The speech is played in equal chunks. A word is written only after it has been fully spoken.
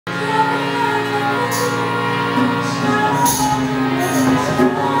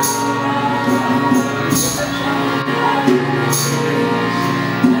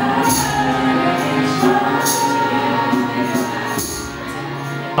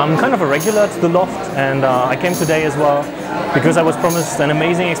I'm kind of a regular to the Loft, and I came today as well because I was promised an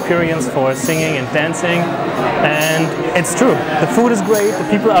amazing experience for singing and dancing, and it's true. The food is great, the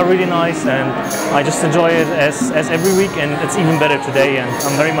people are really nice, and I just enjoy it as every week, and it's even better today, and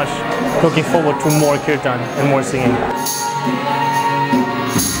I'm very much looking forward to more Kirtan and more singing.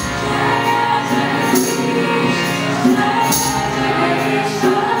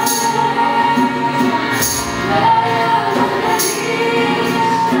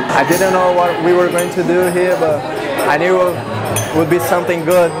 I didn't know what we were going to do here, but I knew it would be something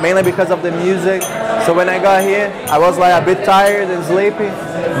good, mainly because of the music. So when I got here, I was like a bit tired and sleepy,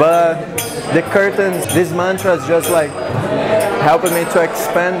 but the curtains, these mantras just like helping me to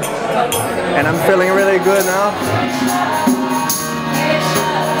expand, and I'm feeling really good now.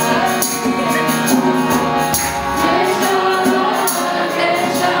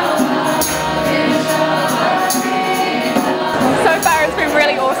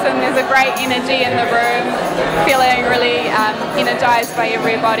 There's a great energy in the room, feeling really energized by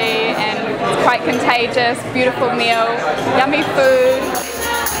everybody, and it's quite contagious. Beautiful meal, yummy food.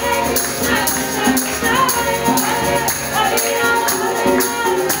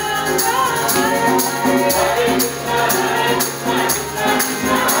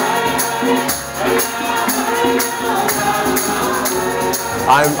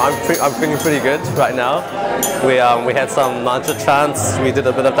 I'm feeling pretty good right now. We had some mantra chants, we did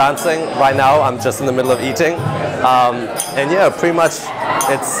a bit of dancing. Right now I'm just in the middle of eating. And yeah, pretty much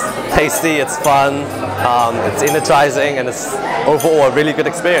it's tasty, it's fun, it's energizing, and it's overall a really good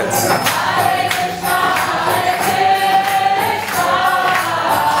experience.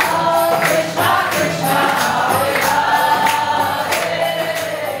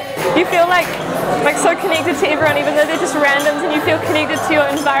 You feel like so connected to everyone, even though they're just randoms, and you feel connected to your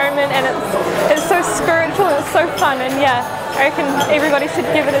environment, and it's so spiritual and it's so fun, and yeah, I reckon everybody should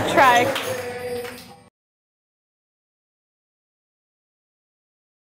give it a try.